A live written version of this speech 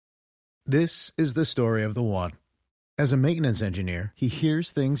This is the story of the one. As a maintenance engineer, he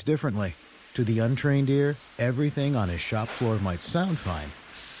hears things differently. To the untrained ear, everything on his shop floor might sound fine,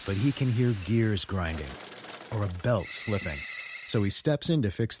 but he can hear gears grinding or a belt slipping. So he steps in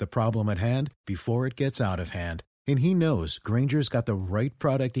to fix the problem at hand before it gets out of hand. And he knows Grainger's got the right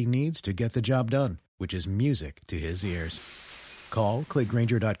product he needs to get the job done, which is music to his ears. Call, click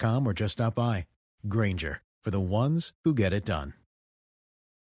Grainger.com, or just stop by. Grainger, for the ones who get it done.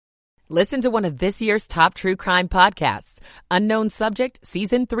 Listen to one of this year's top true crime podcasts. Unknown Subject,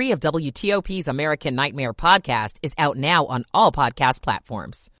 Season 3 of WTOP's American Nightmare podcast is out now on all podcast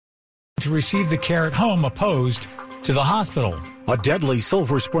platforms. To receive the care at home opposed to the hospital. A deadly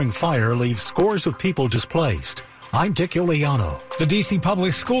Silver Spring fire leaves scores of people displaced. I'm Dick Iuliano. The D.C.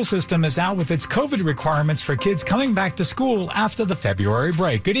 public school system is out with its COVID requirements for kids coming back to school after the February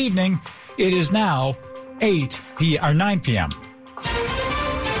break. Good evening. It is now 9 p.m.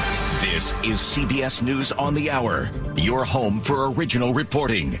 This is CBS News on the Hour, your home for original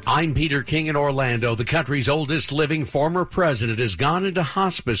reporting. I'm Peter King in Orlando. The country's oldest living former president has gone into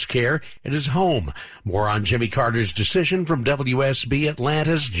hospice care at his home. More on Jimmy Carter's decision from WSB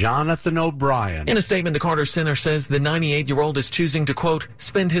Atlanta's Jonathan O'Brien. In a statement, the Carter Center says the 98-year-old is choosing to, quote,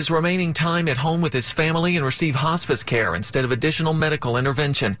 spend his remaining time at home with his family and receive hospice care instead of additional medical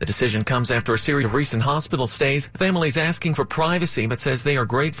intervention. The decision comes after a series of recent hospital stays. The family's asking for privacy, but says they are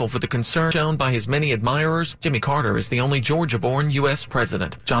grateful for the concern shown by his many admirers. Jimmy Carter is the only Georgia-born U.S.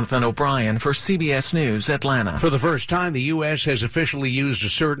 president. Jonathan O'Brien for CBS News, Atlanta. For the first time, the U.S. has officially used a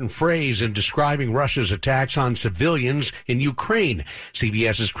certain phrase in describing Russia's attacks on civilians in Ukraine.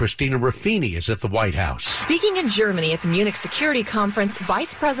 CBS's Christina Ruffini is at the White House. Speaking in Germany at the Munich Security Conference,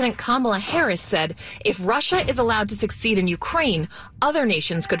 Vice President Kamala Harris said if Russia is allowed to succeed in Ukraine, other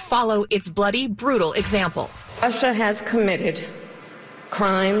nations could follow its bloody, brutal example. Russia has committed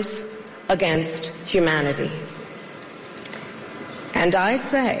crimes against humanity. And I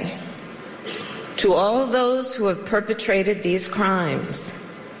say to all those who have perpetrated these crimes,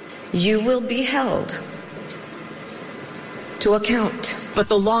 you will be held to account. But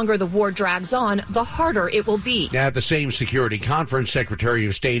the longer the war drags on, the harder it will be. At the same security conference, Secretary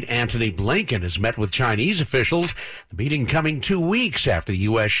of State Antony Blinken has met with Chinese officials. The meeting coming 2 weeks after the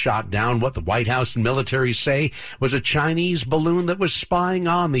U.S. shot down what the White House and military say was a Chinese balloon that was spying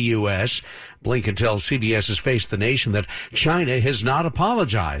on the U.S. Blinken tells CBS's Face the Nation that China has not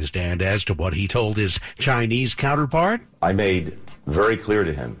apologized. And as to what he told his Chinese counterpart, I made very clear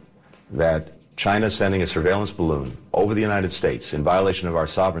to him that China sending a surveillance balloon over the United States in violation of our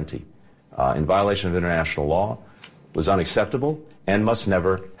sovereignty, in violation of international law, was unacceptable and must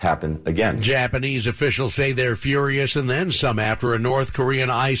never happen again. Japanese officials say they're furious and then some after a North Korean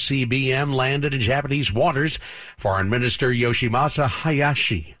ICBM landed in Japanese waters. Foreign Minister Yoshimasa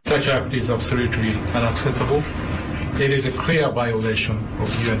Hayashi. Such act is absolutely unacceptable. It is a clear violation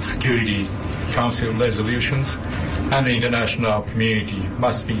of UN Security Council resolutions, and the international community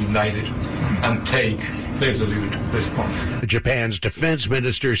must be united and take resolute response. Japan's defense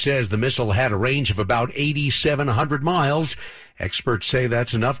minister says the missile had a range of about 8,700 miles. Experts say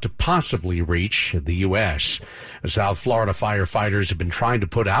that's enough to possibly reach the U.S. South Florida firefighters have been trying to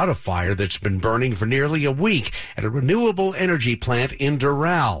put out a fire that's been burning for nearly a week at a renewable energy plant in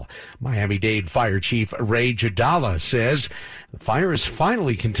Doral. Miami-Dade Fire Chief Ray Jadala says the fire is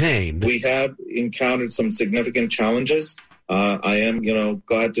finally contained. We have encountered some significant challenges. I am,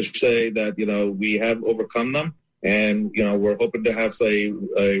 glad to say that, we have overcome them. And, we're hoping to have a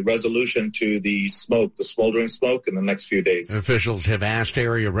resolution to the smoldering smoke in the next few days. Officials have asked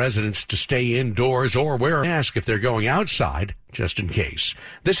area residents to stay indoors or wear a mask if they're going outside, just in case.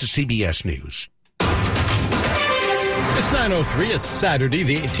 This is CBS News. It's 9:03. It's Saturday,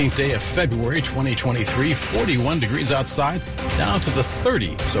 the 18th day of February, 2023. 41 degrees outside, down to the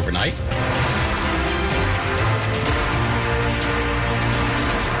 30s overnight.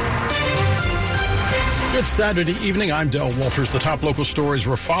 Good Saturday evening. I'm Del Walters. The top local stories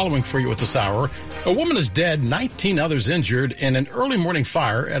we're following for you at this hour. A woman is dead, 19 others injured in an early morning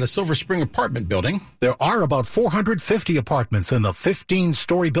fire at a Silver Spring apartment building. There are about 450 apartments in the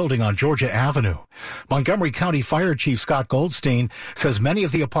 15-story building on Georgia Avenue. Montgomery County Fire Chief Scott Goldstein says many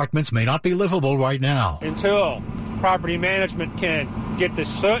of the apartments may not be livable right now. Until property management can get the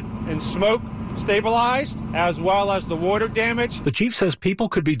soot and smoke stabilized, as well as the water damage. The chief says people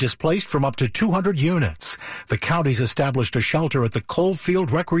could be displaced from up to 200 units. The county's established a shelter at the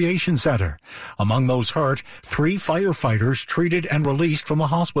Coalfield Recreation Center. Among those hurt, 3 firefighters treated and released from the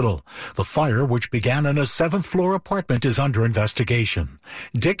hospital. The fire, which began in a 7th-floor apartment, is under investigation.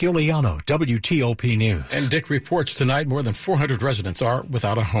 Dick Iuliano, WTOP News. And Dick reports tonight more than 400 residents are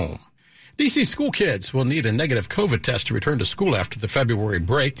without a home. D.C. school kids will need a negative COVID test to return to school after the February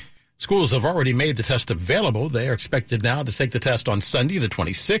break. Schools have already made the test available. They are expected now to take the test on Sunday, the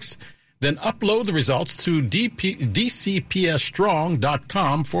 26th, then upload the results to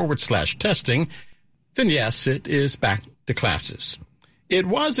dcpsstrong.com/testing. Then, yes, it is back to classes. It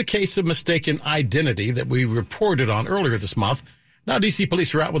was a case of mistaken identity that we reported on earlier this month. Now D.C.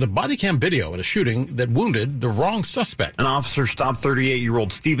 police are out with a body cam video in a shooting that wounded the wrong suspect. An officer stopped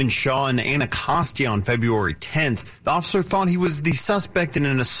 38-year-old Stephen Shaw in Anacostia on February 10th. The officer thought he was the suspect in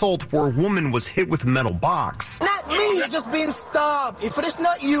an assault where a woman was hit with a metal box. Not me, you're just being stopped. If it's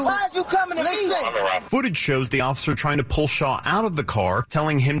not you, why are you coming to me? Footage shows the officer trying to pull Shaw out of the car,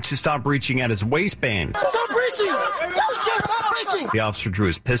 telling him to stop reaching at his waistband. Stop reaching! Stop reaching! The officer drew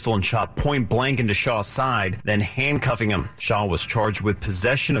his pistol and shot point blank into Shaw's side, then handcuffing him. Shaw was charged with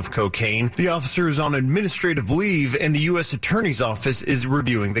possession of cocaine. The officer is on administrative leave, and the U.S. Attorney's Office is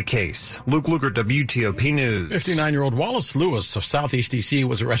reviewing the case. Luke Luger, WTOP News. 59-year-old Wallace Lewis of Southeast D.C.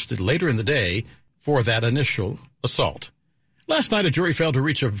 was arrested later in the day for that initial assault. Last night, a jury failed to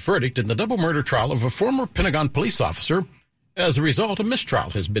reach a verdict in the double murder trial of a former Pentagon police officer. As a result, a mistrial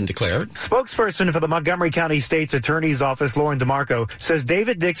has been declared. Spokesperson for the Montgomery County State's Attorney's Office, Lauren DeMarco, says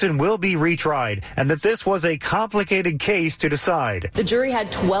David Dixon will be retried and that this was a complicated case to decide. The jury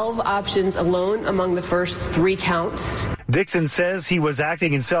had 12 options alone among the first 3 counts. Dixon says he was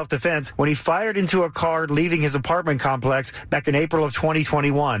acting in self-defense when he fired into a car leaving his apartment complex back in April of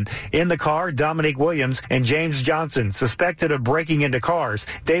 2021. In the car, Dominique Williams and James Johnson, suspected of breaking into cars.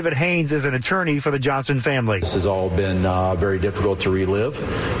 David Haynes is an attorney for the Johnson family. This has all been very difficult to relive,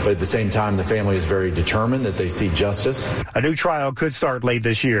 but at the same time, the family is very determined that they see justice. A new trial could start late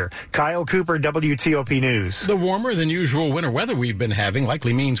this year. Kyle Cooper, WTOP News. The warmer than usual winter weather we've been having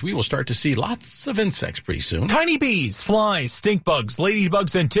likely means we will start to see lots of insects pretty soon. Tiny bees, flies, stink bugs,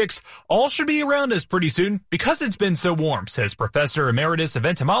 ladybugs, and ticks all should be around us pretty soon because it's been so warm, says Professor Emeritus of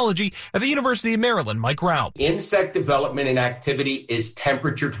Entomology at the University of Maryland, Mike Rao. Insect development and activity is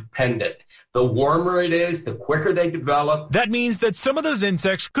temperature dependent. The warmer it is, the quicker they develop. That means that some of those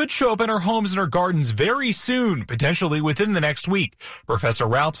insects could show up in our homes and our gardens very soon, potentially within the next week. Professor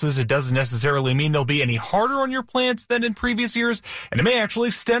Raup says it doesn't necessarily mean they'll be any harder on your plants than in previous years, and it may actually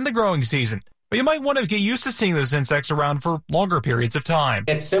extend the growing season. But you might want to get used to seeing those insects around for longer periods of time.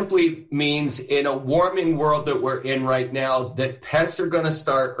 It simply means in a warming world that we're in right now, that pests are going to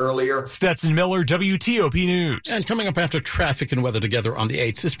start earlier. Stetson Miller, WTOP News. And coming up after traffic and weather together on the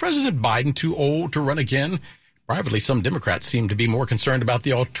 8th, is President Biden too old to run again? Privately, some Democrats seem to be more concerned about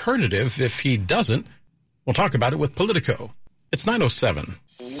the alternative if he doesn't. We'll talk about it with Politico. It's 9:07.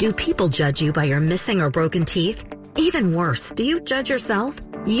 Do people judge you by your missing or broken teeth? Even worse, do you judge yourself?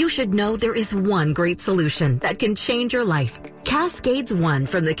 You should know there is one great solution that can change your life. Cascades One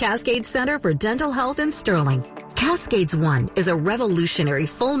from the Cascade Center for Dental Health in Sterling. Cascades One is a revolutionary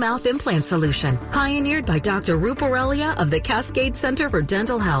full mouth implant solution pioneered by Dr. Ruparelia of the Cascade Center for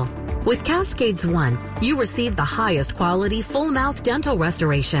Dental Health. With Cascades One, you receive the highest quality full mouth dental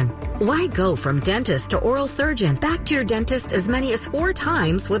restoration. Why go from dentist to oral surgeon back to your dentist as many as 4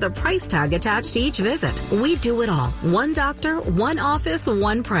 times with a price tag attached to each visit? We do it all. One doctor, one office,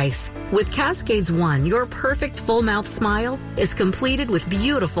 one price. With Cascades One, your perfect full mouth smile is completed with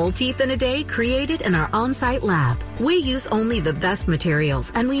beautiful teeth in a day created in our on-site lab. We use only the best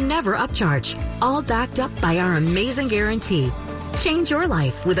materials and we never upcharge, all backed up by our amazing guarantee. Change your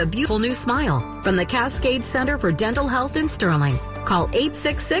life with a beautiful new smile from the Cascade Center for Dental Health in Sterling. Call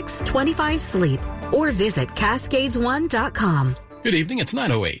 866-25-SLEEP or visit cascades1.com. Good evening, it's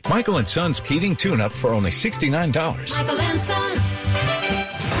 9:08. Michael and Son's heating tune-up for only $69. Michael and Son.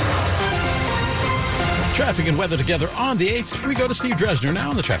 Traffic and weather together on the 8th. We go to Steve Dresner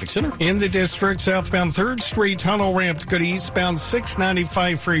now in the traffic center. In the district, southbound 3rd Street tunnel ramp to go to eastbound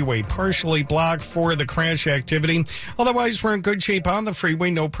 695 freeway, partially blocked for the crash activity. Otherwise, we're in good shape on the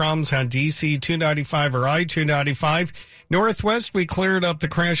freeway. No problems on DC 295 or I-295. Northwest, we cleared up the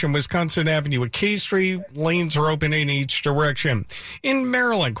crash on Wisconsin Avenue at K Street. Lanes are open in each direction. In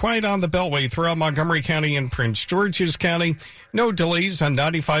Maryland, quiet on the Beltway throughout Montgomery County and Prince George's County. No delays on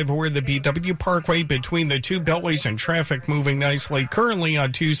 95 or the BW Parkway between the 2 beltways, and traffic moving nicely currently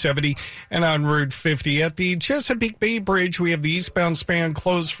on 270 and on Route 50. At the Chesapeake Bay Bridge, we have the eastbound span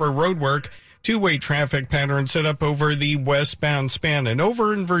closed for road work. 2-way traffic pattern set up over the westbound span. And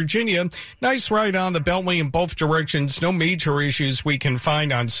over in Virginia, nice ride on the Beltway in both directions. No major issues we can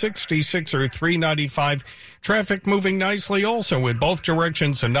find on 66 or 395. Traffic moving nicely also in both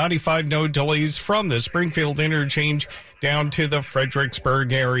directions. And 95, no delays from the Springfield interchange down to the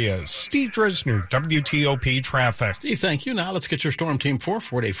Fredericksburg area. Steve Drisner, WTOP Traffic. Steve, thank you. Now let's get your Storm Team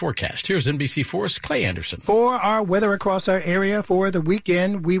 4-day forecast. Here's NBC4's Clay Anderson. For our weather across our area for the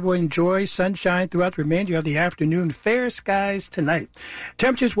weekend, we will enjoy sunshine throughout the remainder of the afternoon. Fair skies tonight.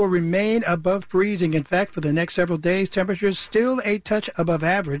 Temperatures will remain above freezing. In fact, for the next several days, temperatures still a touch above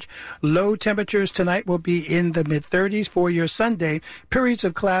average. Low temperatures tonight will be in the mid-30s. For your Sunday, periods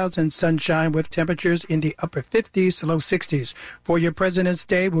of clouds and sunshine with temperatures in the upper 50s to low 60s. For your President's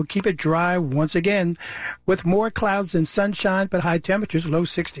Day, we'll keep it dry once again with more clouds than sunshine, but high temperatures, low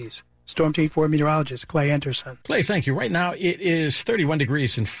 60s. Storm Team 4 meteorologist Clay Anderson. Clay, thank you. Right now, it is 31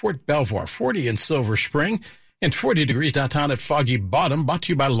 degrees in Fort Belvoir, 40 in Silver Spring, and 40 degrees downtown at Foggy Bottom, brought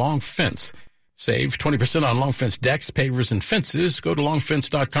to you by Long Fence. Save 20% on Long Fence decks, pavers, and fences. Go to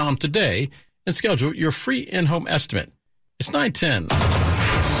longfence.com today and schedule your free in-home estimate. It's 9:10.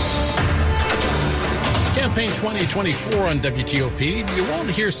 Campaign 2024 on WTOP. You won't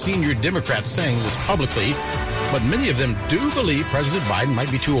hear senior Democrats saying this publicly, but many of them do believe President Biden might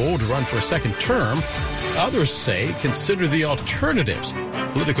be too old to run for a second term. Others say consider the alternatives.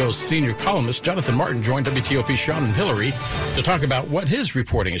 Politico's senior columnist Jonathan Martin joined WTOP's Sean and Hillary to talk about what his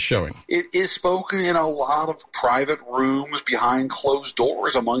reporting is showing. It is spoken in a lot of private rooms behind closed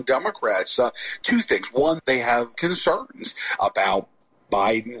doors among Democrats. Two things. One, they have concerns about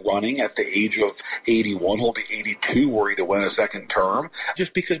Biden running at the age of 81. He'll be 82 were he to win a second term,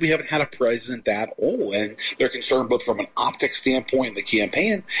 just because we haven't had a president that old. And they're concerned both from an optics standpoint in the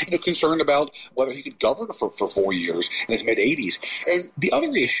campaign, and they're concerned about whether he could govern for 4 years in his mid-80s. And the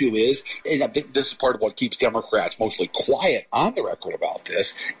other issue is, and I think this is part of what keeps Democrats mostly quiet on the record about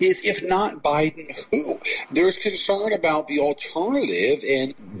this, is if not Biden, who? There's concern about the alternative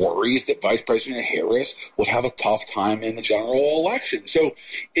and worries that Vice President Harris would have a tough time in the general election. So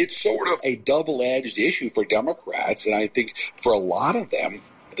it's sort of a double-edged issue for Democrats, and I think for a lot of them,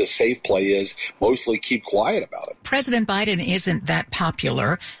 the safe play is mostly keep quiet about it. President Biden isn't that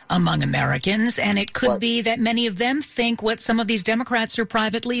popular among Americans, and it could be that many of them think what some of these Democrats are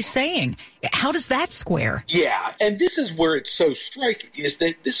privately saying. How does that square? Yeah, and this is where it's so striking, is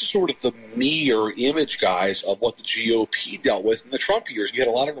that this is sort of the mirror image, guys, of what the GOP dealt with in the Trump years. You had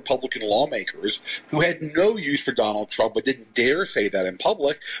a lot of Republican lawmakers who had no use for Donald Trump but didn't dare say that in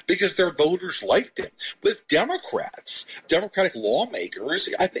public because their voters liked him. With Democrats, Democratic lawmakers,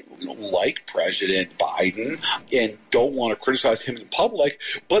 I think, like President Biden and don't want to criticize him in public,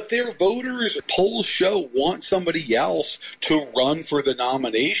 but their voters, polls show, want somebody else to run for the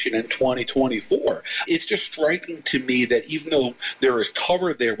nomination in 2024. It's just striking to me that even though there is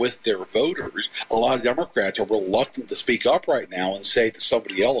cover there with their voters, a lot of Democrats are reluctant to speak up right now and say that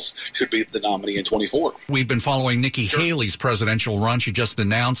somebody else should be the nominee in 24. We've been following Nikki Haley's presidential run. She just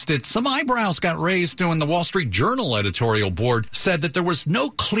announced it. Some eyebrows got raised when the Wall Street Journal editorial board said that there was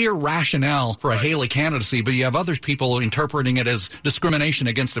no clear rationale for a Haley candidacy, but you have other people interpreting it as discrimination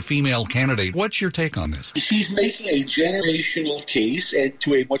against a female candidate. What's your take on this? She's making a generational case, and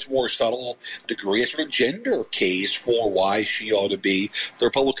to a much more subtle degree, a sort of gender case for why she ought to be the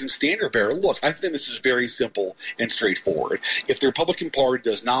Republican standard bearer. Look, I think this is very simple and straightforward. If the Republican Party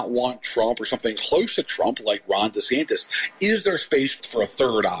does not want Trump or something close to Trump, like Ron DeSantis, is there space for a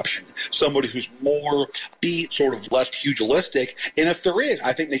third option? Somebody who's more sort of less pugilistic? And if there is,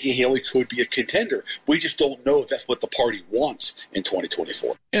 I think Nikki Haley could be a contender. We just don't know if that's what the party wants in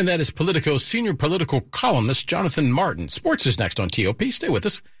 2024. And that is Politico's senior political columnist, Jonathan Martin. Sports is next on TOP. Stay with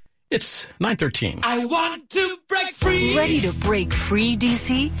us. It's 9:13. I want to break free. Ready to break free,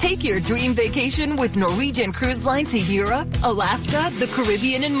 DC? Take your dream vacation with Norwegian Cruise Line to Europe, Alaska, the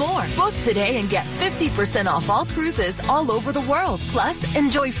Caribbean, and more. Book today and get 50% off all cruises all over the world. Plus,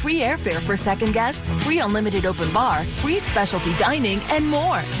 enjoy free airfare for second guests, free unlimited open bar, free specialty dining, and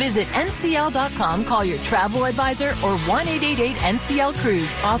more. Visit ncl.com, call your travel advisor, or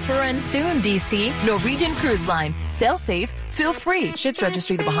 1-888-NCL-CRUISE. Offer ends soon, DC. Norwegian Cruise Line. Sail safe. Feel free. Ships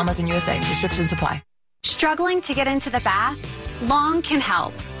registry the Bahamas and USA. Restrictions apply. Struggling to get into the bath? Long can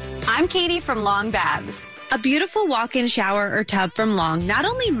help. I'm Katie from Long Baths. A beautiful walk-in shower or tub from Long not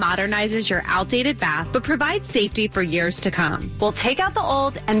only modernizes your outdated bath, but provides safety for years to come. We'll take out the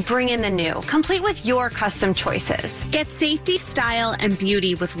old and bring in the new, complete with your custom choices. Get safety, style, and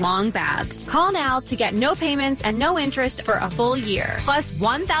beauty with Long Baths. Call now to get no payments and no interest for a full year, plus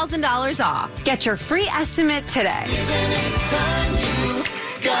 $1,000 off. Get your free estimate today.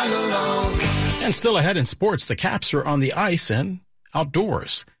 And still ahead in sports, the Caps are on the ice and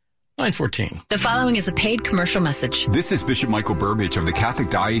outdoors. 9:14. The following is a paid commercial message. This is Bishop Michael Burbidge of the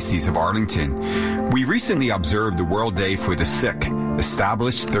Catholic Diocese of Arlington. We recently observed the World Day for the Sick.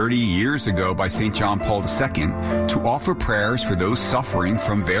 established 30 years ago by St. John Paul II to offer prayers for those suffering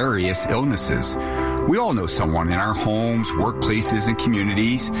from various illnesses. We all know someone in our homes, workplaces, and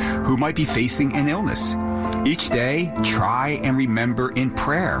communities who might be facing an illness. Each day, try and remember in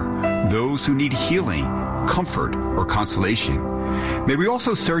prayer those who need healing, comfort, or consolation. May we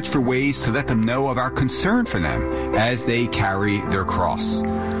also search for ways to let them know of our concern for them as they carry their cross.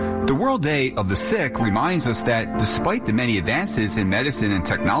 The World Day of the Sick reminds us that despite the many advances in medicine and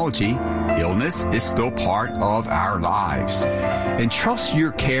technology, illness is still part of our lives. Entrust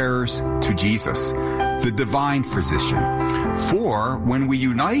your cares to Jesus, the divine physician. For when we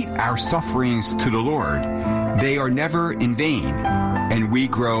unite our sufferings to the Lord, they are never in vain, and we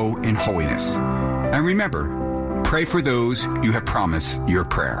grow in holiness. And remember, pray for those you have promised your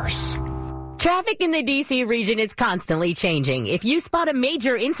prayers. Traffic in the D.C. region is constantly changing. If you spot a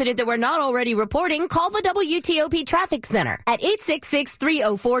major incident that we're not already reporting, call the WTOP Traffic Center at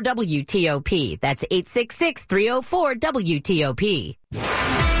 866-304-WTOP. That's 866-304-WTOP.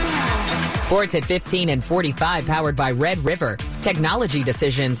 Sports at 15 and 45, powered by Red River. Technology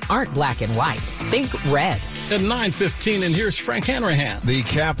decisions aren't black and white. Think red. At 9:15, and here's Frank Hanrahan. The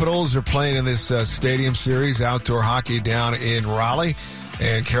Capitals are playing in this Stadium Series outdoor hockey down in Raleigh.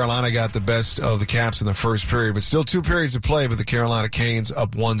 And Carolina got the best of the Caps in the first period, but still 2 periods to play, but the Carolina Canes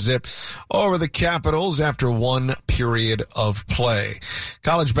up 1-0 over the Capitals after 1 period of play.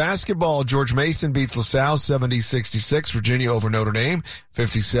 College basketball, George Mason beats LaSalle 70-66. Virginia over Notre Dame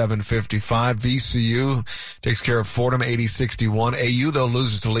 57-55. VCU takes care of Fordham 80-61. AU, though,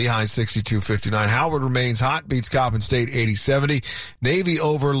 loses to Lehigh 62-59. Howard remains hot, beats Coppin State 80-70. Navy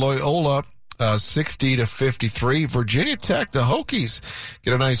over Loyola 60-53. Virginia Tech, the Hokies,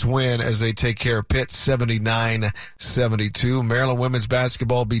 get a nice win as they take care of Pitt 79-72. Maryland women's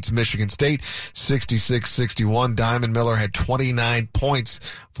basketball beats Michigan State 66-61. Diamond Miller had 29 points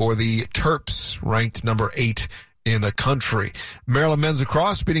for the Terps, ranked number 8 in the country. Maryland men's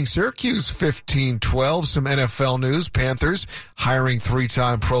lacrosse beating Syracuse 15-12. Some NFL news. Panthers hiring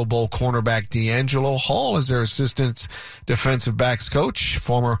 3-time Pro Bowl cornerback D'Angelo Hall as their assistant defensive backs coach.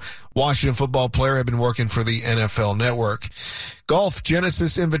 Former Washington football player, had been working for the NFL Network. Golf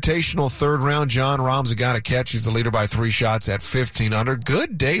Genesis Invitational third round. John Rahm's got a catch. He's the leader by 3 shots at 15 under.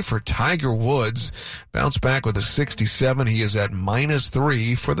 Good day for Tiger Woods. Bounced back with a 67. He is at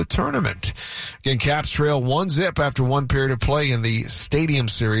 -3 for the tournament. Again, Caps trail 1-0 after 1 period of play in the Stadium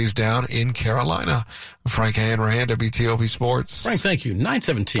Series down in Carolina. Frank Hanrahan, WTOP Sports. Frank, thank you.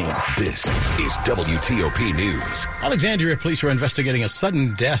 9:17. This is WTOP News. Alexandria police are investigating a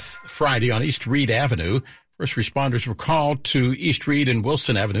sudden death Friday on East Reed Avenue. First responders were called to East Reed and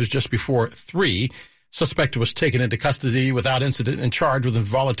Wilson Avenues just before 3. Suspect was taken into custody without incident and charged with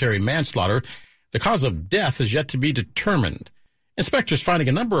involuntary manslaughter. The cause of death is yet to be determined. Inspectors finding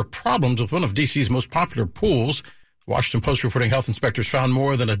a number of problems with one of D.C.'s most popular pools. The Washington Post reporting health inspectors found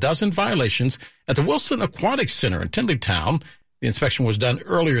more than a dozen violations at the Wilson Aquatic Center in Tinleytown. The inspection was done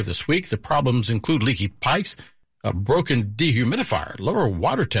earlier this week. The problems include leaky pipes, a broken dehumidifier, lower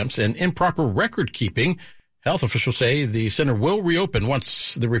water temps, and improper record keeping. Health officials say the center will reopen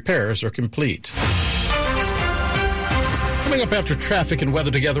once the repairs are complete. Coming up after traffic and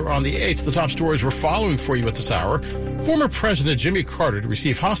weather together on the 8th, the top stories we're following for you at this hour. Former President Jimmy Carter to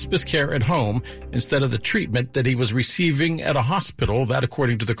receive hospice care at home instead of the treatment that he was receiving at a hospital, that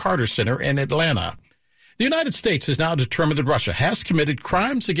according to the Carter Center in Atlanta. The United States has now determined that Russia has committed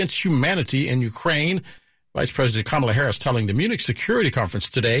crimes against humanity in Ukraine. Vice President Kamala Harris telling the Munich Security Conference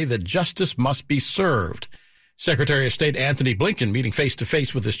today that justice must be served. Secretary of State Antony Blinken meeting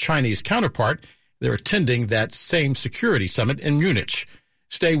face-to-face with his Chinese counterpart. They're attending that same security summit in Munich.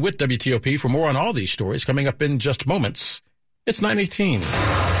 Stay with WTOP for more on all these stories coming up in just moments. It's 9:18.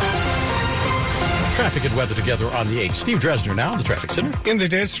 Traffic and weather together on the 8th. Steve Dresner now, the Traffic Center. In the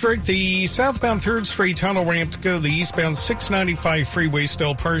district, the southbound 3rd Street tunnel ramp to go the eastbound 695 freeway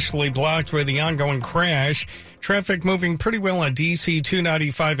still partially blocked with the ongoing crash. Traffic moving pretty well on DC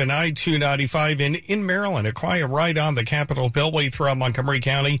 295 and I-295. And in Maryland, a quiet ride on the Capitol Beltway throughout Montgomery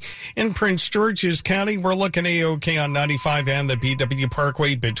County. In Prince George's County, we're looking A-OK on 95 and the BW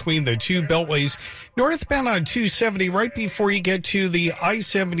Parkway between the two beltways. Northbound on 270, right before you get to the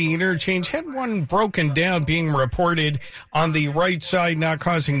I-70 interchange, had one broken down being reported on the right side, not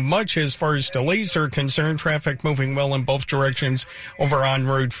causing much as far as delays are concerned. Traffic moving well in both directions over on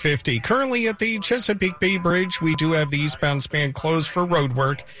Route 50. Currently at the Chesapeake Bay Bridge, Ridge, we do have the eastbound span closed for road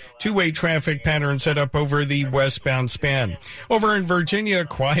work. Two-way traffic pattern set up over the westbound span. Over in Virginia,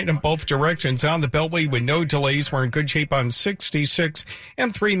 quiet in both directions on the Beltway with no delays. We're in good shape on 66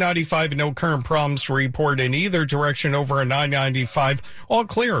 and 395. No current problems to report in either direction over on 995. All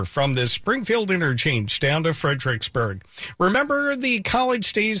clear from the Springfield interchange down to Fredericksburg. Remember the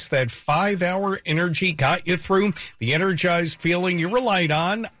college days that 5-hour energy got you through? The energized feeling you relied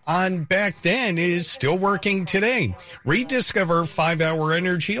on back then is still working today. Rediscover 5-hour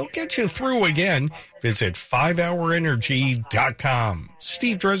energy. It'll get you through again. Visit 5hourenergy.com.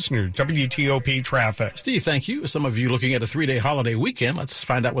 Steve Dresner, WTOP Traffic. Steve, thank you. Some of you looking at a 3-day holiday weekend. Let's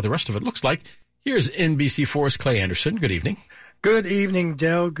find out what the rest of it looks like. Here's NBC4's Clay Anderson. Good evening. Good evening,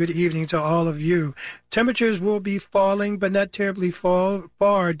 Del. Good evening to all of you. Temperatures will be falling, but not terribly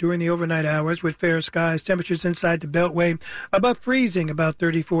far during the overnight hours with fair skies. Temperatures inside the Beltway above freezing, about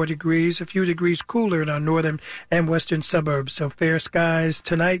 34 degrees, a few degrees cooler in our northern and western suburbs. So fair skies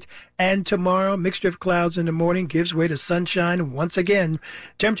tonight and tomorrow. Mixture of clouds in the morning gives way to sunshine once again.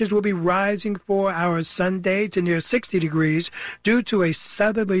 Temperatures will be rising for our Sunday to near 60 degrees due to a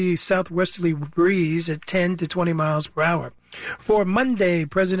southerly southwesterly breeze at 10 to 20 miles per hour. For Monday,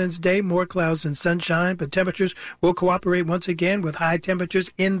 President's Day, more clouds and sunshine, but temperatures will cooperate once again with high temperatures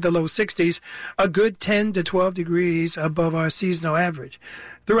in the low 60s, a good 10 to 12 degrees above our seasonal average.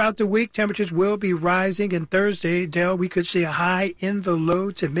 Throughout the week, temperatures will be rising, and Thursday, Del, we could see a high in the low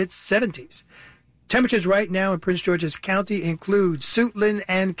to mid-70s. Temperatures right now in Prince George's County include Suitland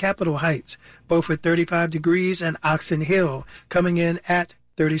and Capitol Heights, both with 35 degrees, and Oxon Hill coming in at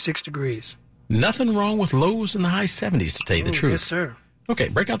 36 degrees. Nothing wrong with lows in the high 70s, to tell you the truth. Yes, sir. Okay,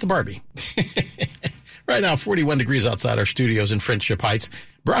 break out the Barbie. Right now, 41 degrees outside our studios in Friendship Heights.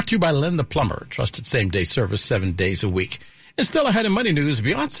 Brought to you by Len the Plumber. Trusted same-day service 7 days a week. And still ahead in money news,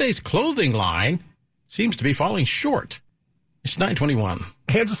 Beyonce's clothing line seems to be falling short. It's 9:21.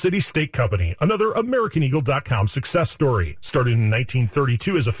 Kansas City Steak Company, another AmericanEagle.com success story. Started in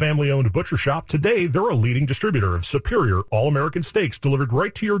 1932 as a family-owned butcher shop, today they're a leading distributor of superior all-American steaks delivered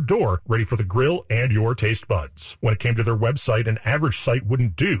right to your door, ready for the grill and your taste buds. When it came to their website, an average site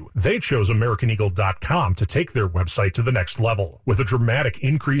wouldn't do. They chose AmericanEagle.com to take their website to the next level. With a dramatic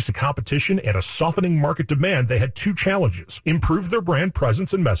increase in competition and a softening market demand, they had two challenges: improve their brand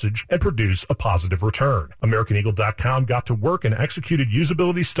presence and message, and produce a positive return. AmericanEagle.com got to work and executed usability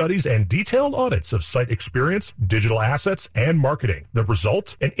studies and detailed audits of site experience, digital assets, and marketing. The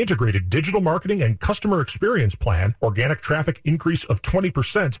result? An integrated digital marketing and customer experience plan, organic traffic increase of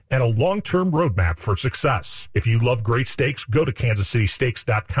 20%, and a long-term roadmap for success. If you love great steaks, go to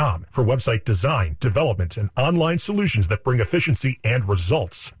KansasCitySteaks.com for website design, development, and online solutions that bring efficiency and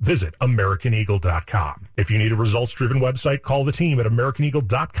results. Visit AmericanEagle.com. If you need a results-driven website, call the team at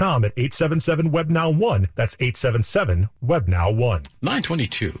AmericanEagle.com at 877-WebNow1. That's 877-WebNow1.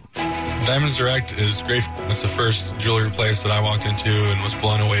 9:22. Diamonds Direct is great. It's the first jewelry place that I walked into and was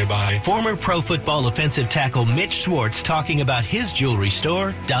blown away by. Former Pro Football offensive tackle Mitch Schwartz talking about his jewelry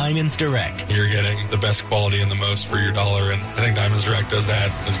store, Diamonds Direct. You're getting the best quality and the most for your dollar, and I think Diamonds Direct does that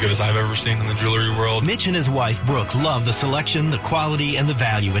as good as I've ever seen in the jewelry world. Mitch and his wife, Brooke, love the selection, the quality, and the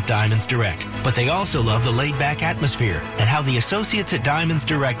value at Diamonds Direct. But they also love the laid-back atmosphere and how the associates at Diamonds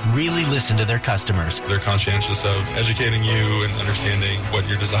Direct really listen to their customers. They're conscientious of educating you and understanding what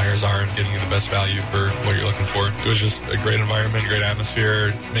your desires are and getting you the best value for what you're looking for. It was just a great environment, great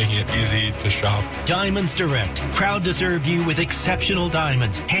atmosphere, making it easy to shop. Diamonds Direct, proud to serve you with exceptional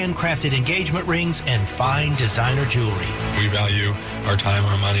diamonds, handcrafted engagement rings, and fine designer jewelry. We value our time,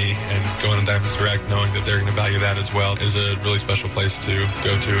 our money, and going to Diamonds Direct, knowing that they're going to value that as well, is a really special place to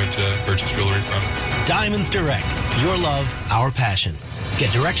go to and to purchase jewelry from. Diamonds Direct, your love, our passion.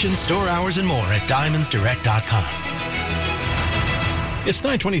 Get directions, store hours, and more at diamondsdirect.com. It's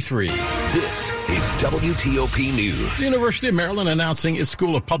 9:23. This is WTOP News. The University of Maryland announcing its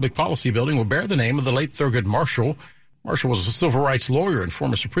School of Public Policy building will bear the name of the late Thurgood Marshall. Marshall was a civil rights lawyer and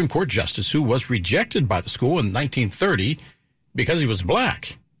former Supreme Court justice who was rejected by the school in 1930 because he was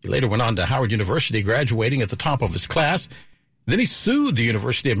black. He later went on to Howard University, graduating at the top of his class. Then he sued the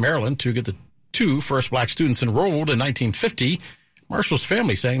University of Maryland to get the two first black students enrolled in 1950. Marshall's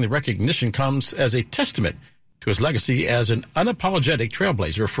family saying the recognition comes as a testament to his legacy as an unapologetic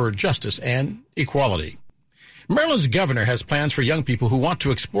trailblazer for justice and equality. Maryland's governor has plans for young people who want to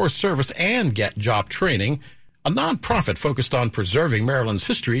explore service and get job training. A nonprofit focused on preserving Maryland's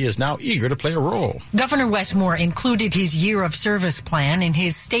history is now eager to play a role. Governor Wes Moore included his year of service plan in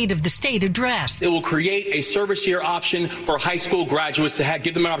his State of the State address. It will create a service year option for high school graduates to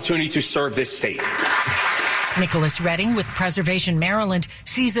give them an opportunity to serve this state. Nicholas Redding with Preservation Maryland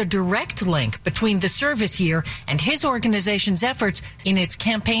sees a direct link between the service year and his organization's efforts in its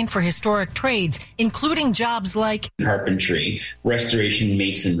campaign for historic trades, including jobs like carpentry, restoration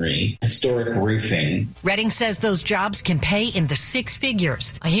masonry, historic roofing. Redding says those jobs can pay in the six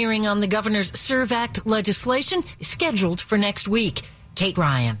figures. A hearing on the governor's Serve Act legislation is scheduled for next week. Kate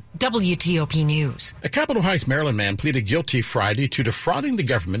Ryan, WTOP News. A Capitol Heights, Maryland man pleaded guilty Friday to defrauding the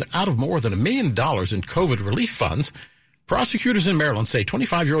government out of more than $1 million in COVID relief funds. Prosecutors in Maryland say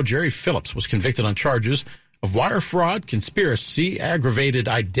 25-year-old Jerry Phillips was convicted on charges of wire fraud, conspiracy, aggravated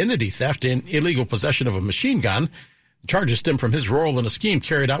identity theft, and illegal possession of a machine gun. The charges stem from his role in a scheme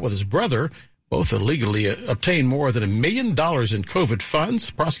carried out with his brother. Both illegally obtained more than $1 million in COVID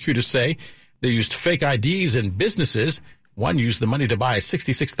funds. Prosecutors say they used fake IDs in businesses. One used the money to buy a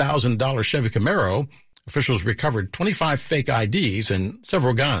 $66,000 Chevy Camaro. Officials recovered 25 fake IDs and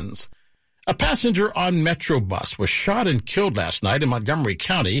several guns. A passenger on Metro bus was shot and killed last night in Montgomery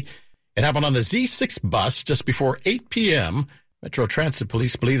County. It happened on the Z6 bus just before 8 p.m. Metro Transit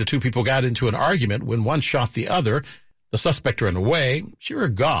Police believe the two people got into an argument when one shot the other. The suspect ran away. Shira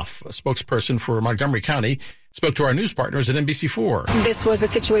Goff, a spokesperson for Montgomery County, spoke to our news partners at NBC4. This was a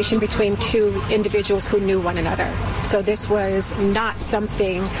situation between two individuals who knew one another. So this was not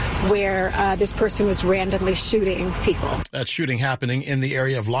something where this person was randomly shooting people. That shooting happening in the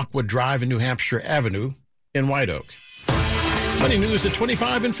area of Lockwood Drive and New Hampshire Avenue in White Oak. Money news at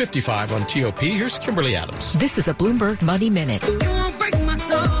 25 and 55 on TOP. Here's Kimberly Adams. This is a Bloomberg Money Minute. You won't break my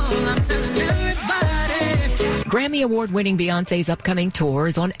soul, I'm telling everybody. Grammy Award-winning Beyonce's upcoming tour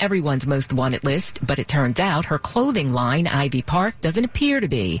is on everyone's most wanted list, but it turns out her clothing line, Ivy Park, doesn't appear to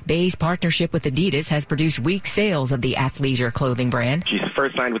be. Bey's partnership with Adidas has produced weak sales of the athleisure clothing brand. She's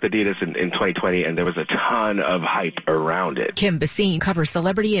first signed with Adidas in 2020, and there was a ton of hype around it. Kim Basine covers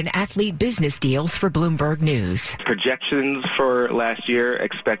celebrity and athlete business deals for Bloomberg News. Projections for last year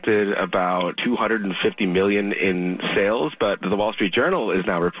expected about $250 million in sales, but the Wall Street Journal is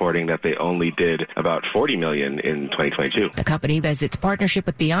now reporting that they only did about $40 million in 2022. The company says its partnership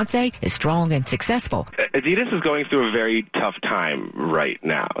with Beyonce is strong and successful. Adidas is going through a very tough time right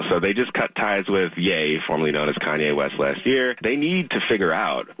now. So they just cut ties with Ye, formerly known as Kanye West, last year. They need to figure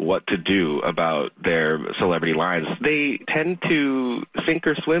out what to do about their celebrity lines. They tend to sink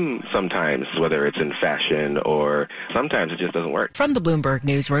or swim sometimes, whether it's in fashion or sometimes it just doesn't work. From the Bloomberg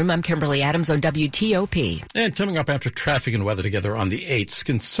Newsroom, I'm Kimberly Adams on WTOP. And coming up after traffic and weather together on the 8th,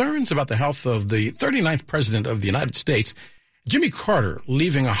 concerns about the health of the 39th president of the United States, Jimmy Carter,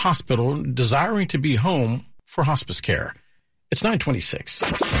 leaving a hospital desiring to be home for hospice care. It's 9:26.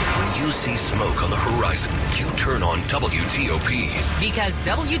 When you see smoke on the horizon, you turn on WTOP. Because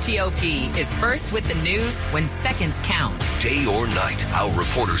WTOP is first with the news when seconds count. Day or night, our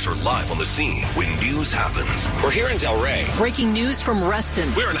reporters are live on the scene when news happens. We're here in Delray. Breaking news from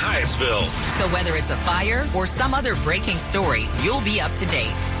Reston. We're in Hyattsville. So whether it's a fire or some other breaking story, you'll be up to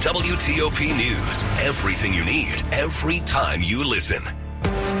date. WTOP News. Everything you need, every time you listen.